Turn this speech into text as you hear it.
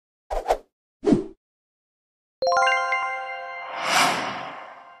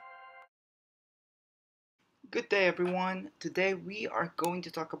Good day, everyone. Today we are going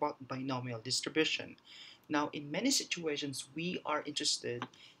to talk about binomial distribution. Now, in many situations, we are interested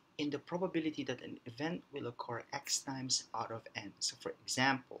in the probability that an event will occur x times out of n. So, for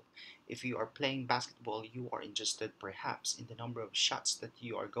example, if you are playing basketball, you are interested perhaps in the number of shots that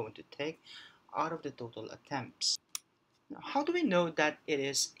you are going to take out of the total attempts. Now, how do we know that it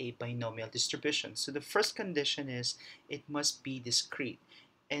is a binomial distribution? So the first condition is it must be discrete.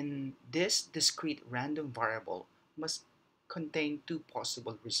 And this discrete random variable must contain two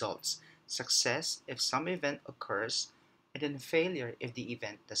possible results. Success if some event occurs, and then failure if the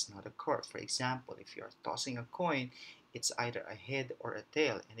event does not occur. For example, if you are tossing a coin, it's either a head or a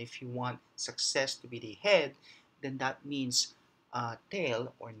tail. And if you want success to be the head, then that means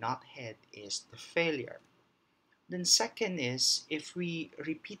tail or not head is the failure. Then second is if we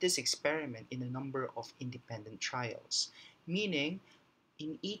repeat this experiment in a number of independent trials, meaning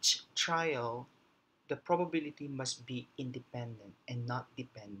in each trial, the probability must be independent and not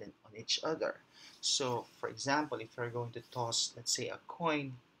dependent on each other. So, for example, if you're going to toss, let's say, a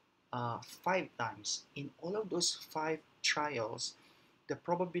coin 5 times, in all of those 5 trials, the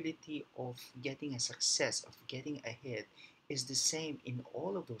probability of getting a success, of getting ahead, is the same in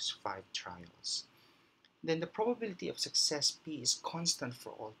all of those 5 trials. Then the probability of success P is constant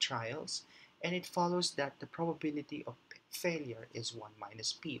for all trials, and it follows that the probability of failure is 1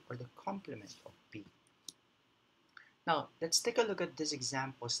 minus P, or the complement of P. Now, let's take a look at these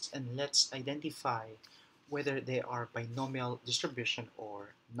examples and let's identify whether they are binomial distribution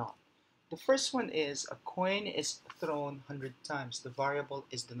or not. The first one is a coin is thrown 100 times. The variable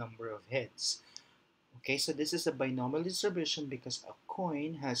is the number of heads. Okay, so this is a binomial distribution because a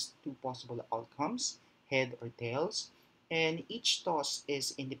coin has two possible outcomes, head or tails, and each toss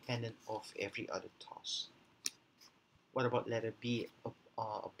is independent of every other toss. What about letter B?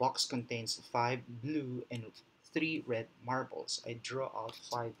 A box contains 5 blue and 3 red marbles. I draw out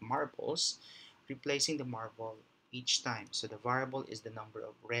 5 marbles, replacing the marble each time. So the variable is the number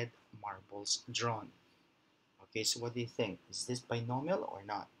of red marbles drawn. Okay, so what do you think? Is this binomial or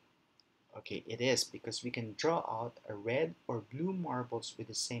not? Okay, it is because we can draw out a red or blue marbles with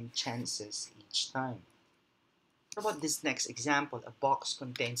the same chances each time. What about this next example? A box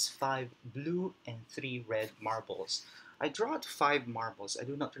contains 5 blue and 3 red marbles. I draw out 5 marbles. I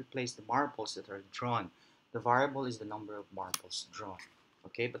do not replace the marbles that are drawn. The variable is the number of marbles drawn.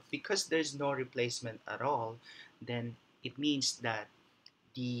 Okay, but because there's no replacement at all, then it means that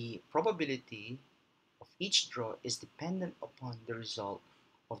the probability of each draw is dependent upon the result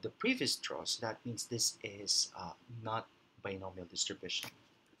of the previous draw. So that means this is not binomial distribution.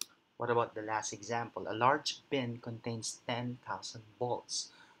 What about the last example? A large bin contains 10,000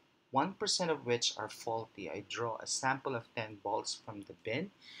 balls, 1% of which are faulty. I draw a sample of 10 balls from the bin,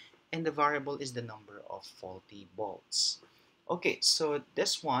 and the variable is the number of faulty balls. Okay, so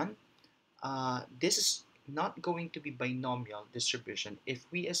this is not going to be binomial distribution if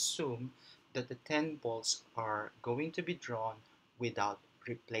we assume that the 10 balls are going to be drawn without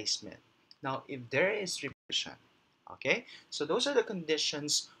replacement. Now, if there is replacement, okay, so those are the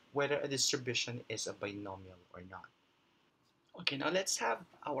conditions whether a distribution is a binomial or not. Okay, now let's have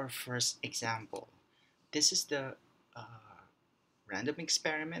our first example. This is the random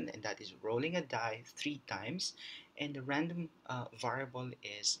experiment, and that is rolling a die 3 times, and the random variable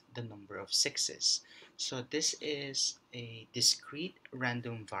is the number of sixes. So this is a discrete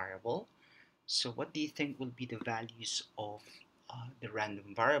random variable. So what do you think will be the values of the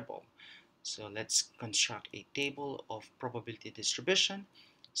random variable? So let's construct a table of probability distribution.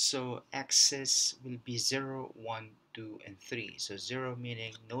 So x's will be 0, 1, 2, and 3. So 0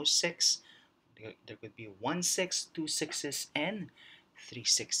 meaning no 6. There could be 1 6, 2 sixes, and 3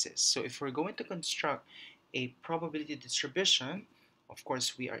 sixes. So if we're going to construct a probability distribution, of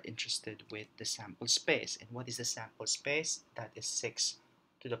course we are interested with the sample space. And what is the sample space? That is 6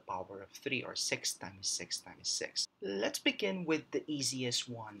 to the power of 3, or 6 times 6 times 6. Let's begin with the easiest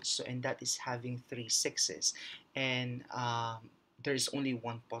one, so and that is having 3 sixes. And there is only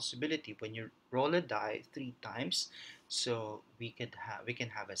one possibility when you roll a die 3 times. So we can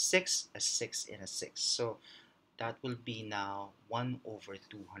have a 6, a 6, and a 6. So that will be now 1 over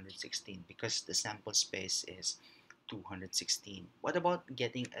 216 because the sample space is 216. What about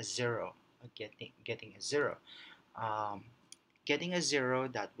getting a 0? Getting a 0. Um, Getting a 0,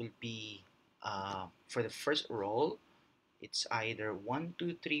 that will be for the first roll, it's either 1,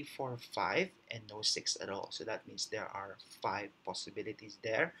 2, 3, 4, 5, and no 6 at all. So that means there are 5 possibilities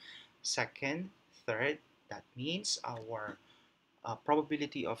there. Second, third, that means our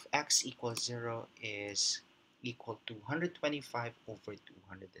probability of x equals 0 is equal to 125 over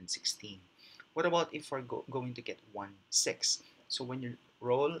 216. What about if we're going to get 1, 6? So when you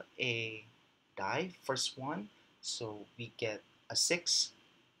roll a die, first one, so we get a 6,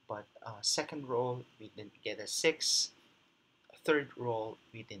 but second roll, we didn't get a 6. Third roll,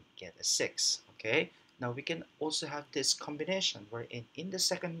 we didn't get a 6. Okay, now we can also have this combination wherein in the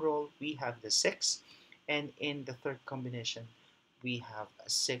second roll, we have the 6, and in the third combination, we have a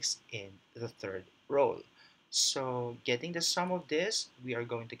 6 in the third roll. So getting the sum of this, we are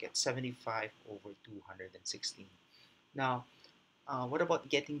going to get 75 over 216. Now, what about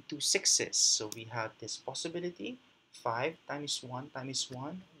getting two sixes? So we have this possibility, 5 times 1 times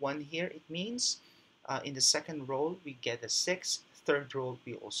 1. 1 here, it means in the second row, we get a 6. Third row,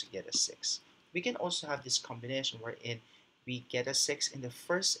 we also get a 6. We can also have this combination wherein we get a 6 in the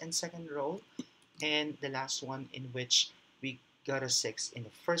first and second row, and the last one in which we got a 6 in the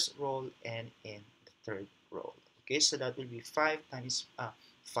first roll and in the third roll. Okay, so that will be 5 times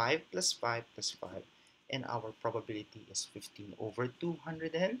 5 plus 5 plus 5, and our probability is 15 over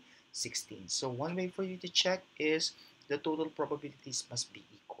 216. So one way for you to check is the total probabilities must be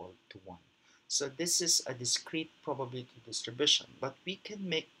equal to 1. So this is a discrete probability distribution, but we can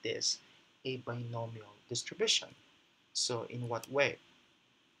make this a binomial distribution. So in what way?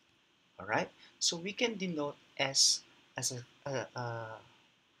 All right, so we can denote S as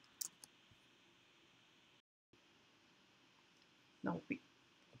now we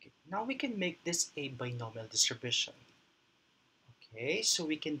okay, now we can make this a binomial distribution. Okay, so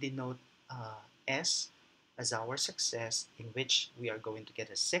we can denote S as our success, in which we are going to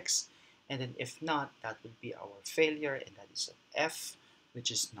get a 6, and then if not, that would be our failure, and that is an F, which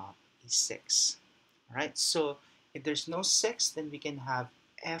is not a 6. All right, so if there's no 6, then we can have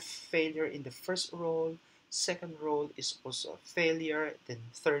F failure in the first roll, second roll is also a failure, then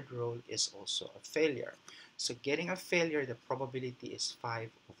third roll is also a failure. So getting a failure, the probability is 5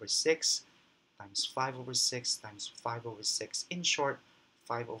 over 6 times 5 over 6 times 5 over 6. In short,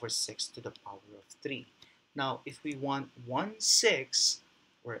 5 over 6 to the power of 3. Now, if we want 1, 6,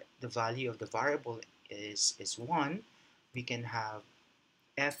 where the value of the variable is 1, we can have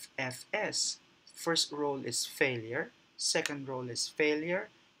FFS. First roll is failure, second roll is failure,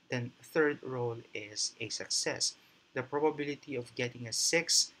 then third roll is a success. The probability of getting a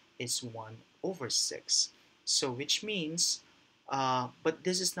 6 is 1 over 6. So which means, but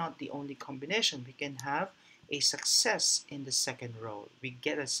this is not the only combination. We can have a success in the second roll. We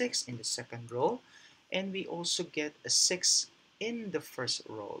get a 6 in the second roll, and we also get a 6 in the first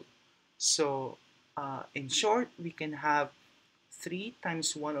roll. So in short, we can have 3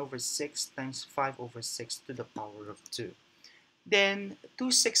 times 1 over 6 times 5 over 6 to the power of 2. Then two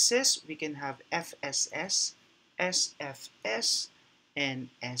sixes, we can have FSS, SFS, and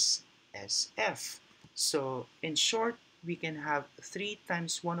SSF. So in short, we can have 3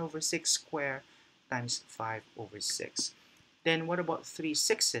 times 1 over 6 square times 5 over 6. Then what about 3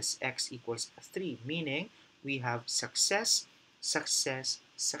 sixes? X equals 3, meaning we have success, success,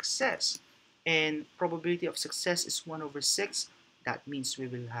 success. And probability of success is 1 over 6. That means we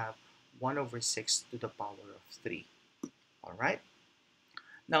will have 1 over 6 to the power of 3. All right.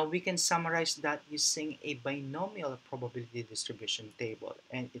 Now we can summarize that using a binomial probability distribution table,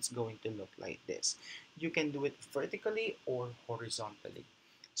 and it's going to look like this. You can do it vertically or horizontally.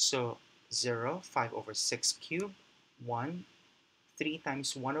 So 0, 5 over 6 cubed, 1, 3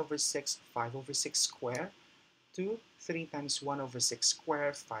 times 1 over 6, 5 over 6 square, 2, 3 times 1 over 6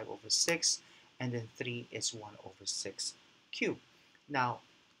 square, 5 over 6, and then 3 is 1 over 6 cubed. Now,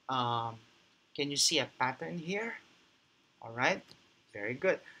 can you see a pattern here? All right, very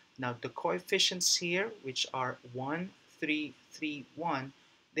good. Now the coefficients here, which are 1, 3, 3, 1,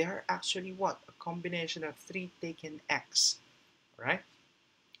 they are actually what? A combination of 3 taken x, right?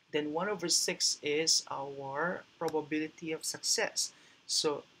 Then 1 over 6 is our probability of success.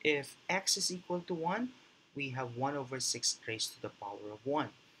 So if x is equal to 1, we have 1 over 6 raised to the power of 1.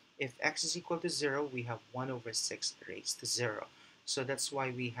 If x is equal to 0, we have 1 over 6 raised to 0. So that's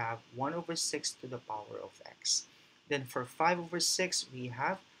why we have 1 over 6 to the power of x. Then for 5 over 6, we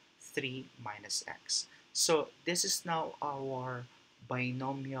have 3 minus x. So this is now our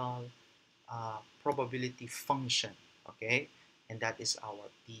binomial probability function, okay? And that is our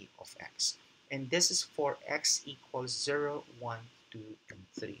p of x. And this is for x equals 0, 1, 2, and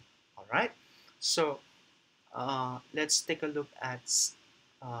 3, all right? So let's take a look at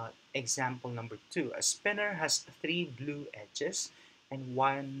example number 2. A spinner has 3 blue edges and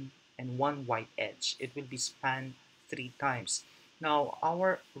one white edge. It will be spanned 3 times. Now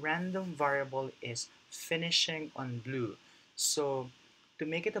our random variable is finishing on blue. So to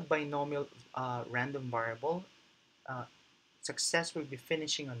make it a binomial random variable, uh, success will be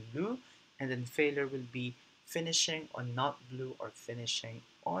finishing on blue, and then failure will be finishing on not blue or finishing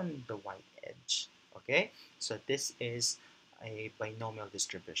on the white edge. Okay, so this is a binomial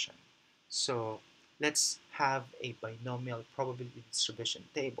distribution. So let's have a binomial probability distribution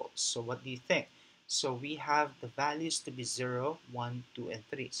table. So what do you think? So we have the values to be 0, 1, 2, and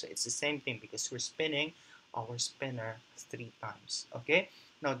 3. So it's the same thing because we're spinning our spinner 3 times. Okay,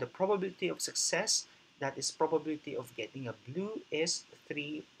 now the probability of success, that is probability of getting a blue, is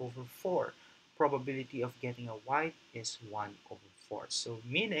 3 over 4. Probability of getting a white is 1 over 4. So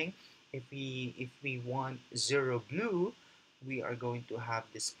meaning if we want 0 blue, we are going to have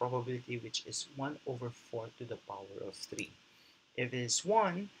this probability which is 1 over 4 to the power of 3. If it is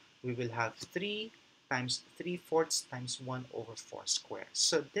 1, we will have 3 times 3/4 times 1 over 4 squared.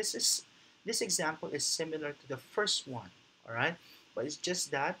 So this example is similar to the first one, all right? But it's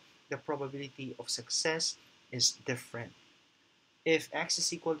just that the probability of success is different. If x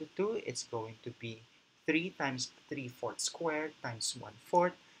is equal to 2, it's going to be 3 times 3/4 squared times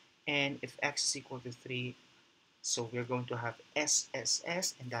 1/4. And if x is equal to 3, so we're going to have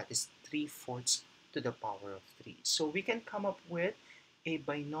SSS, and that is 3/4 to the power of 3. So we can come up with a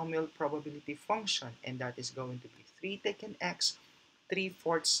binomial probability function, and that is going to be 3 taken x,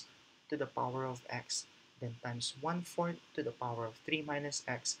 3/4 to the power of x, then times 1/4 to the power of 3 minus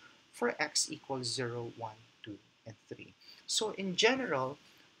x for x equals 0, 1, 2, and 3. So in general,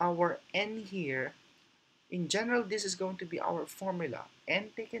 our n here, in general, this is going to be our formula.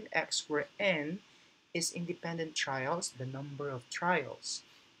 N taken x, where n is independent trials, the number of trials,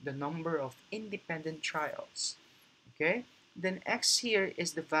 the number of independent trials. Okay? Then x here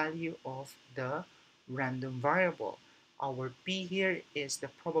is the value of the random variable. Our p here is the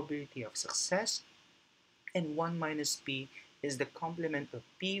probability of success, and 1 minus p is the complement of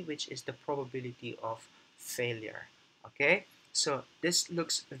p, which is the probability of failure. Okay, so this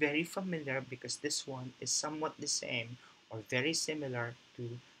looks very familiar because this one is somewhat the same or very similar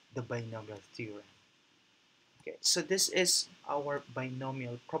to the binomial theorem. Okay, so this is our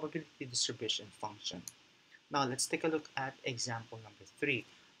binomial probability distribution function. Now let's take a look at example number 3.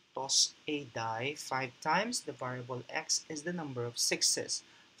 Toss a die 5 times. The variable x is the number of sixes.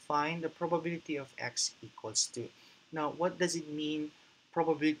 Find the probability of x equals 2. Now what does it mean,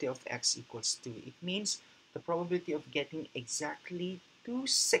 probability of x equals 2? It means the probability of getting exactly 2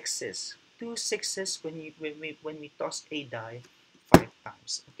 sixes. 2 sixes when we toss a die 5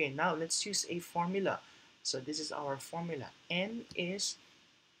 times. Okay, now let's use a formula. So this is our formula. N is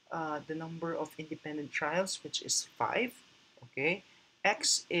the number of independent trials, which is 5. Okay,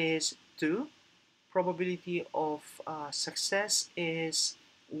 x is 2. Probability of success is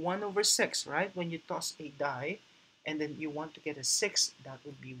 1 over 6, right? When you toss a die and then you want to get a 6, that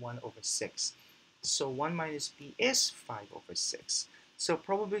would be 1 over 6. So 1 minus p is 5 over 6. So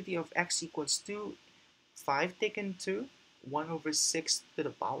probability of x equals 2, 5 taken 2, 1 over 6 to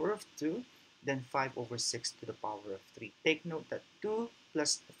the power of 2, then 5 over 6 to the power of 3. Take note that 2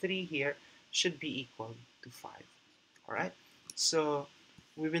 plus 3 here should be equal to 5. All right, so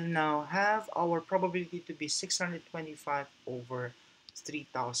we will now have our probability to be 625 over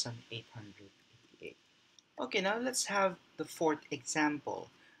 3,888. Okay, now let's have the fourth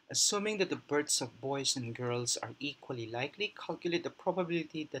example. Assuming that the births of boys and girls are equally likely, calculate the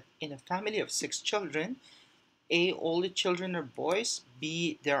probability that in a family of 6 children, A, all the children are boys.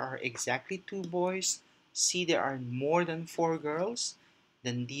 B, there are exactly 2 boys. C, there are more than 4 girls.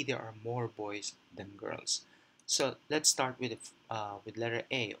 Then D, there are more boys than girls. So let's start with letter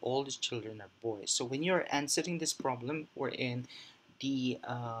A. All the children are boys. So when you're answering this problem, wherein the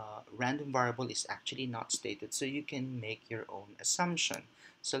random variable is actually not stated, so you can make your own assumption.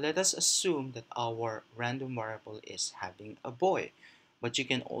 So let us assume that our random variable is having a boy, but you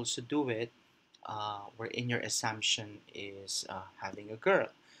can also do it wherein your assumption is having a girl.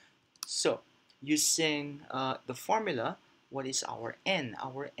 So using the formula, what is our n?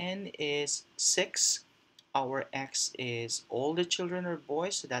 Our n is 6. Our x is all the children are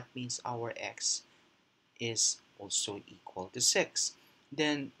boys, so that means our x is also equal to 6.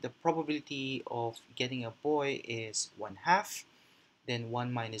 Then the probability of getting a boy is 1/2. Then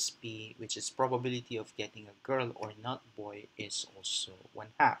 1 minus p, which is probability of getting a girl or not boy, is also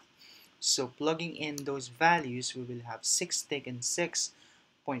 1/2. So plugging in those values, we will have 6 taken 6,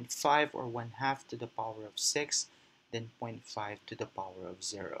 0.5 or 1/2 to the power of 6, then 0.5 to the power of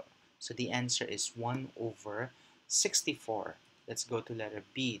 0. So the answer is 1 over 64. Let's go to letter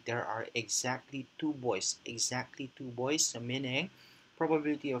B. There are exactly 2 boys. Exactly 2 boys, so meaning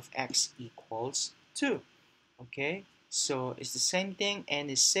probability of x equals 2. Okay, so it's the same thing. N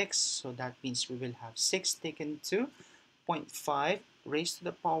is 6, so that means we will have 6 taken 2, 0.5 raised to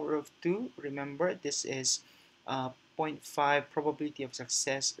the power of 2. Remember, this is zero point 0.5 probability of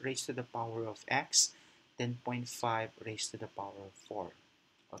success raised to the power of x, then zero point 0.5 raised to the power of 4.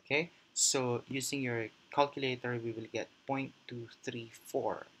 Okay, so using your calculator, we will get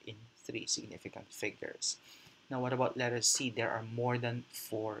 0.234 in 3 significant figures. Now, what about letter C? There are more than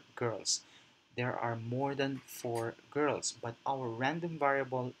 4 girls. There are more than 4 girls, but our random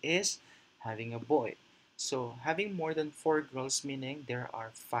variable is having a boy. So having more than 4 girls meaning there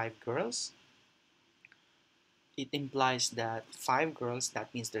are 5 girls. It implies that 5 girls,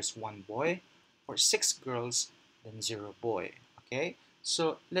 that means there's 1 boy, or 6 girls, then 0 boy. Okay,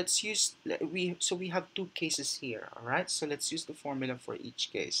 so let's use, we have 2 cases here. All right, so let's use the formula for each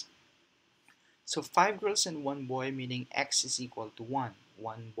case. So 5 girls and 1 boy, meaning x is equal to 1.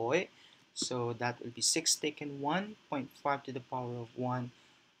 1 boy, so that will be 6 taken 1, 0.5 to the power of 1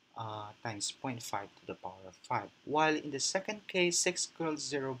 times 0 0.5 to the power of 5. While in the second case, 6 girls,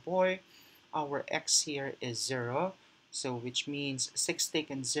 0 boy, our x here is 0. So which means 6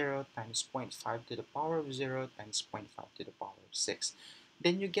 taken 0 times 0 0.5 to the power of 0 times 0 0.5 to the power of 6.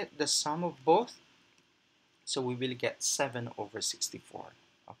 Then you get the sum of both. So we will get 7 over 64.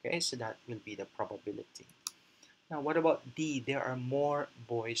 Okay, so that will be the probability. Now what about D? There are more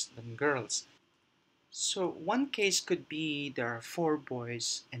boys than girls. So one case could be there are 4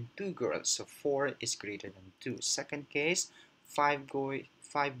 boys and 2 girls. So 4 is greater than 2. Second case, 5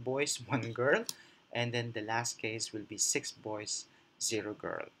 boys, 1 girl. And then the last case will be 6 boys, 0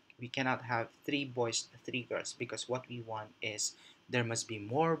 girl. We cannot have 3 boys, 3 girls, because what we want is there must be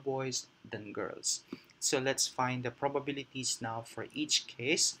more boys than girls. So let's find the probabilities now for each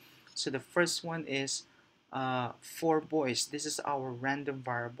case. So the first one is 4 boys. This is our random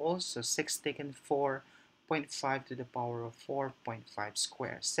variable. So 6 taken 4, zero point 0.5 to the power of 4, zero point 0.5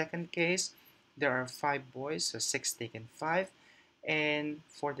 square. Second case, there are 5 boys, so 6 taken 5. And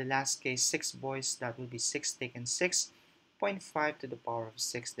for the last case, 6 boys, that will be 6 taken 6, zero point 0.5 to the power of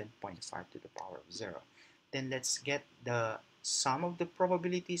 6, then 0.5 to the power of 0. Then let's get the sum of the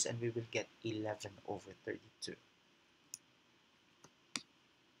probabilities, and we will get 11 over 32.